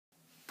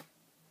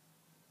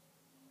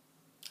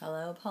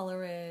Hello,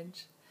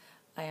 Ridge.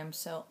 I am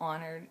so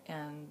honored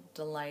and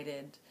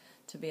delighted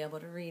to be able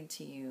to read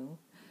to you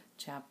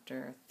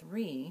Chapter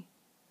 3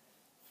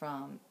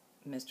 from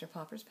Mr.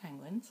 Popper's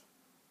Penguins,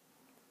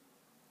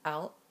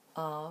 Out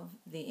of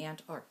the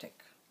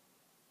Antarctic.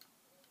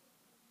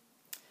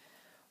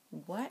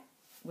 What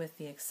with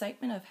the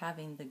excitement of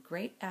having the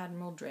great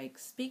Admiral Drake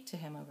speak to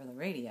him over the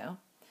radio,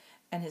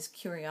 and his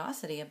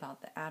curiosity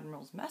about the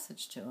Admiral's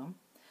message to him,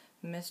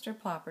 Mr.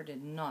 Popper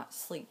did not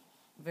sleep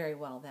very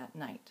well that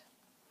night.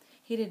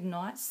 He did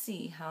not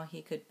see how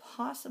he could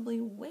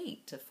possibly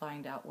wait to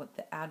find out what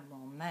the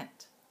Admiral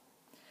meant.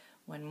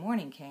 When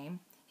morning came,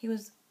 he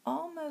was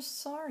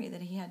almost sorry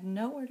that he had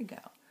nowhere to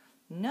go,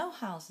 no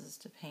houses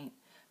to paint,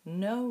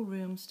 no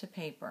rooms to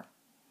paper.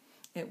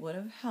 It would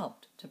have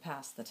helped to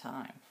pass the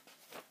time.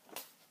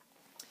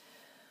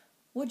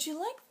 "Would you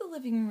like the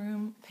living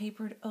room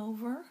papered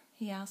over?"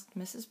 he asked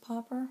Mrs.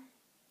 Popper.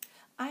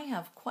 "I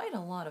have quite a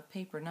lot of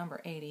paper number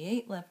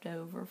 88 left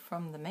over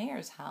from the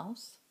mayor's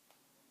house."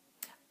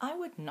 "I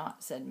would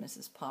not," said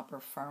Mrs. Popper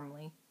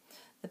firmly.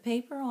 "The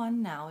paper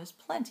on now is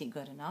plenty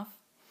good enough.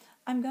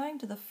 I'm going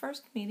to the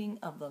first meeting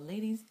of the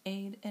Ladies'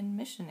 Aid and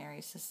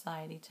Missionary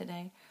Society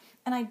today,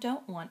 and I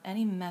don't want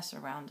any mess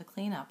around to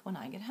clean up when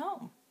I get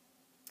home."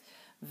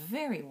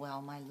 "Very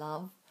well, my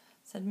love,"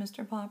 said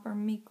Mr. Popper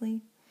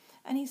meekly,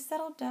 and he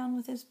settled down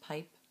with his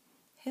pipe,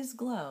 his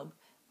globe,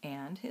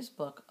 and his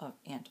book of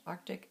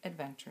Antarctic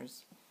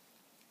adventures.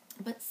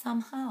 But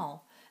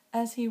somehow,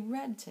 as he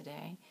read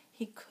today,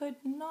 he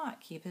could not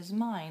keep his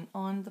mind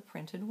on the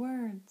printed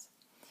words.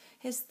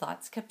 His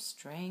thoughts kept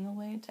straying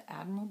away to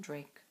Admiral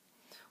Drake.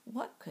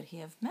 What could he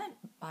have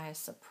meant by a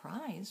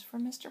surprise for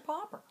Mr.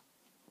 Popper?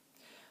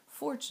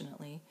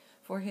 Fortunately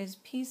for his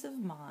peace of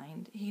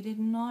mind, he did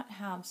not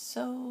have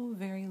so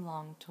very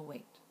long to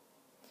wait.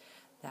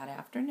 That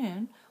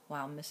afternoon,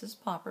 while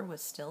Mrs. Popper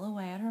was still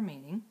away at her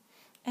meeting,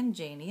 and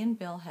Janie and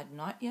Bill had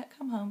not yet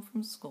come home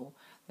from school,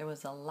 there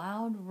was a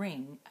loud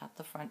ring at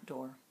the front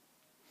door.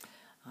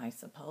 "I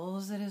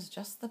suppose it is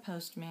just the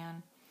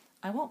postman.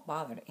 I won't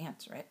bother to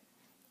answer it,"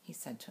 he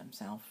said to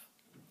himself.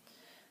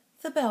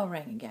 The bell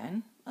rang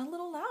again, a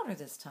little louder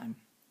this time.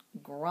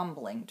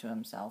 Grumbling to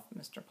himself,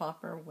 Mr.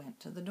 Popper went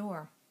to the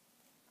door.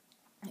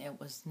 It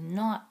was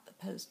not the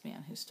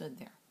postman who stood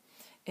there.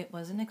 It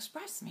was an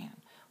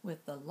expressman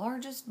with the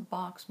largest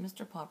box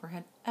Mr. Popper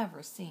had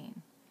ever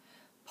seen.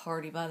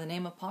 "Party by the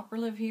name of Popper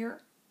live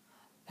here?"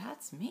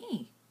 "That's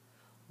me."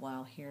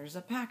 "Well, here's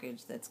a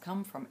package that's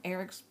come from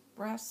Air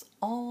Express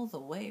all the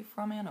way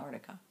from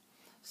Antarctica.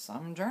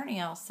 Some journey,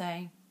 I'll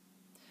say."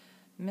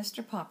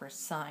 Mr. Popper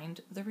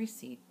signed the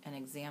receipt and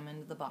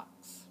examined the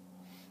box.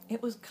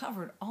 It was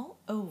covered all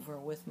over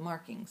with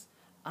markings,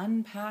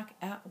 "Unpack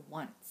at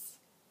once,"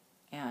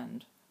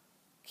 and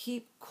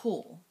 "Keep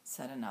cool,"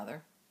 said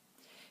another.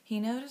 He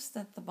noticed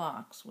that the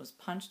box was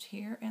punched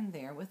here and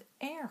there with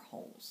air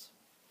holes.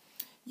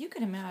 You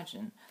could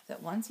imagine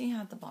that once he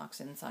had the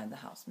box inside the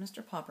house,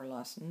 Mr. Popper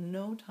lost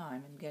no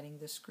time in getting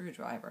the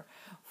screwdriver,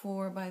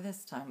 for by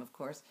this time, of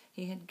course,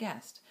 he had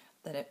guessed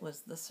that it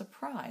was the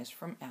surprise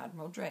from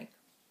Admiral Drake.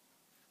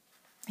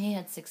 He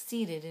had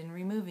succeeded in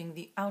removing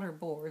the outer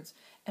boards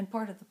and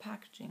part of the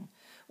packaging,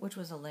 which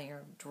was a layer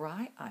of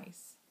dry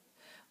ice,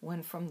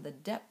 when from the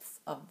depths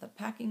of the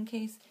packing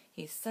case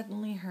he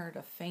suddenly heard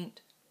a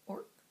faint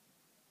 "ork."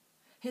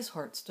 His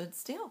heart stood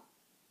still.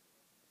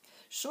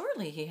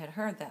 Surely he had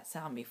heard that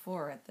sound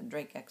before at the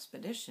Drake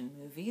Expedition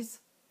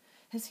movies.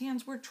 His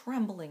hands were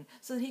trembling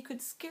so that he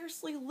could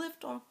scarcely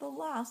lift off the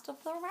last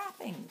of the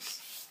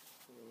wrappings.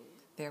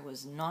 There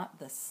was not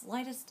the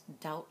slightest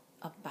doubt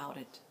about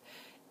it.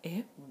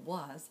 It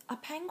was a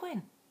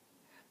penguin.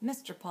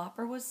 Mr.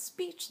 Popper was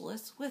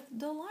speechless with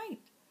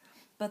delight.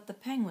 But the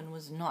penguin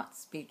was not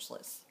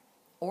speechless.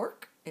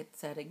 "Ork," it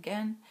said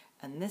again,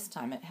 and this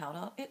time it held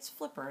out its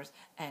flippers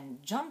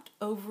and jumped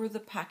over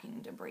the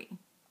packing debris.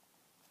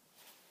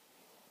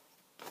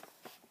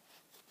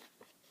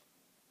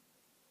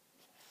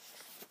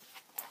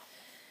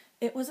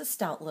 It was a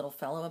stout little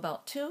fellow,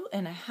 about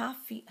 2.5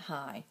 feet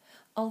high.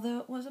 Although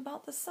it was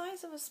about the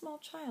size of a small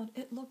child,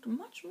 it looked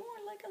much more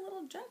like a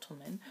little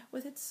gentleman,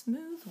 with its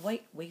smooth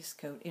white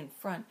waistcoat in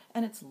front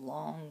and its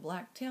long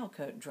black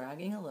tailcoat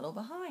dragging a little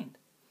behind.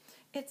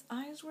 Its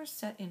eyes were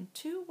set in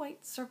 2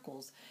 white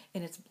circles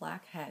in its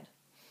black head.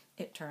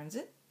 It turned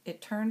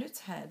its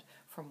head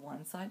from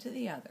one side to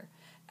the other,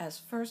 as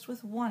first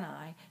with one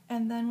eye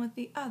and then with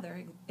the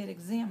other it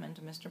examined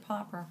Mr.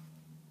 Popper.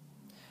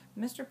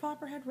 Mr.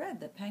 Popper had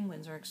read that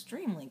penguins are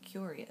extremely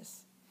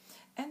curious,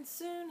 and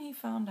soon he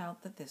found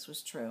out that this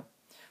was true,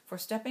 for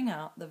stepping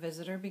out, the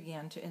visitor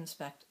began to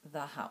inspect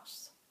the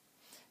house.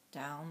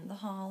 Down the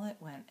hall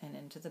it went and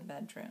into the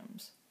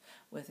bedrooms,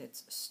 with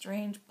its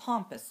strange,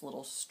 pompous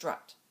little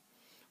strut.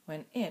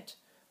 When it,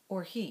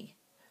 or he,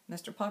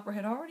 Mr. Popper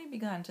had already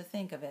begun to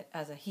think of it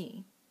as a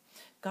he,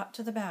 got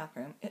to the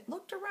bathroom, it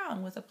looked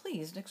around with a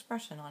pleased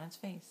expression on its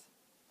face.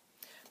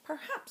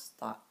 "Perhaps,"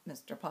 thought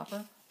Mr.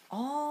 Popper,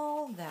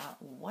 "all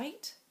that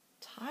white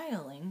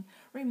tiling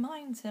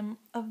reminds him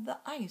of the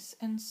ice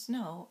and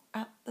snow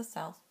at the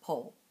South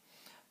Pole."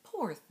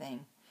 Poor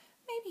thing.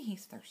 Maybe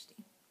he's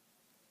thirsty.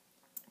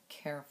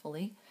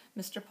 Carefully,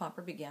 Mr.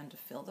 Popper began to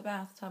fill the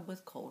bathtub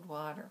with cold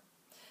water.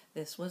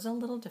 This was a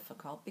little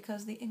difficult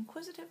because the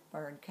inquisitive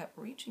bird kept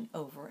reaching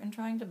over and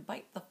trying to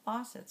bite the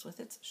faucets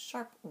with its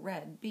sharp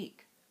red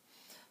beak.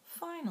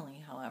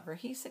 Finally, however,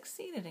 he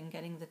succeeded in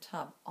getting the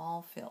tub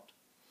all filled.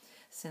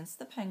 Since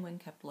the penguin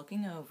kept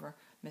looking over,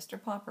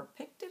 Mr. Popper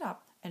picked it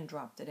up and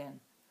dropped it in.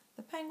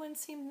 The penguin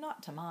seemed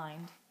not to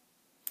mind.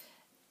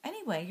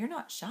 "Anyway, you're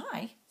not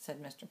shy,"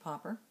 said Mr.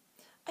 Popper.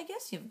 "I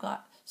guess you've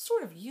got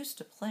sort of used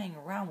to playing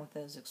around with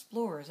those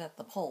explorers at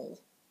the pole."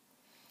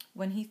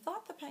 When he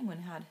thought the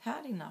penguin had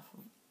had enough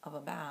of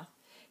a bath,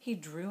 he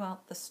drew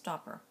out the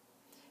stopper.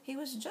 He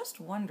was just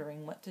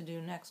wondering what to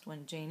do next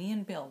when Janie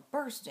and Bill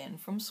burst in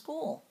from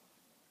school.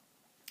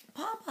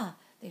 "Papa,"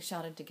 they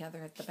shouted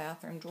together at the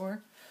bathroom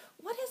door,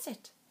 "what is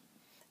it?"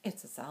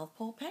 "It's a South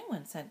Pole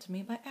penguin sent to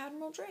me by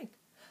Admiral Drake."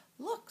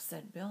 "Look,"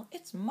 said Bill,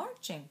 "it's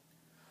marching."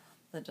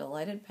 The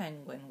delighted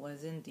penguin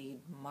was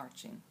indeed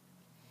marching.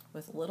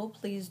 With little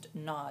pleased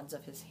nods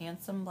of his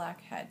handsome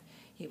black head,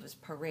 he was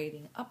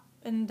parading up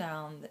and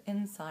down the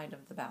inside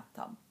of the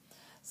bathtub.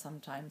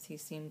 Sometimes he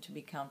seemed to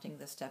be counting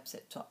the steps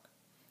it took.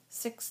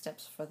 6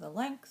 steps for the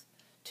length,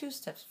 2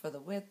 steps for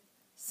the width,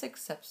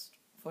 6 steps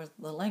for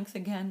the length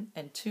again,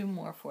 and 2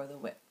 more for the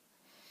width.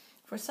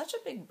 "For such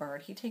a big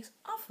bird, he takes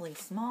awfully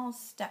small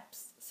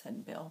steps,"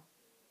 said Bill.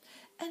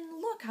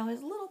 "And look how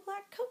his little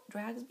black coat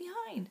drags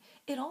behind.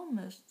 It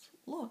almost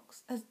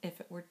looks as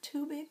if it were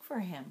too big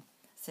for him,"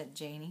 said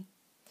Janie.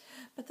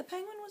 But the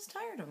penguin was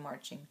tired of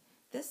marching.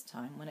 This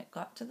time, when it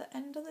got to the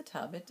end of the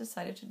tub, it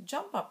decided to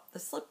jump up the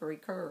slippery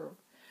curve.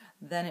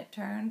 Then it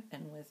turned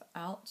and with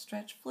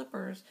outstretched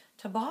flippers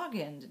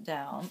tobogganed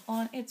down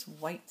on its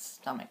white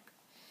stomach.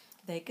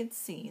 They could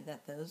see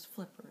that those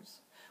flippers,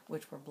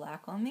 which were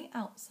black on the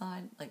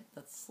outside like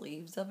the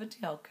sleeves of a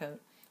tailcoat,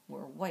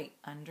 were white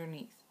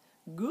underneath.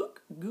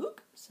 "Gook, gook,"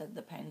 said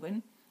the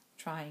penguin,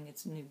 trying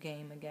its new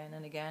game again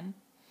and again.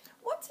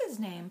 "What's his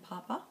name,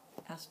 Papa?"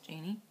 asked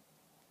Janie.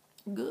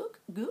 "Gook,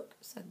 gook,"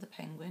 said the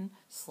penguin,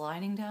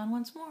 sliding down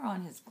once more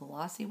on his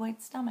glossy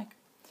white stomach.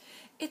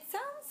 "It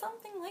sounds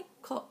something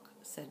like Cook,"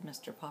 said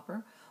Mr.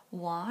 Popper.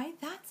 "Why,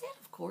 that's it,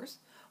 of course.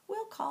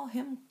 We'll call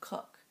him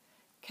Cook.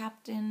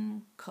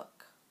 Captain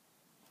Cook."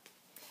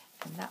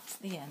 And that's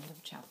the end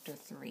of chapter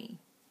 3.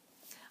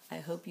 I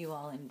hope you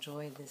all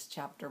enjoy this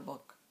chapter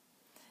book.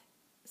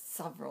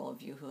 Several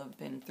of you who have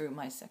been through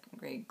my 2nd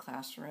grade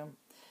classroom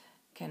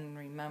can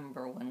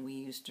remember when we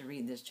used to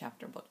read this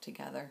chapter book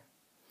together,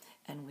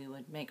 and we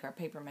would make our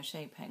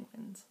papier-mâché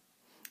penguins.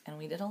 And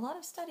we did a lot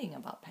of studying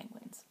about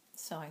penguins.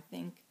 So I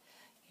think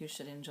you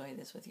should enjoy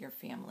this with your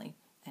family,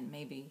 and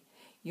maybe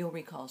you'll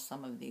recall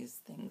some of these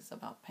things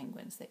about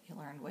penguins that you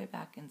learned way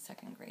back in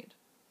 2nd grade.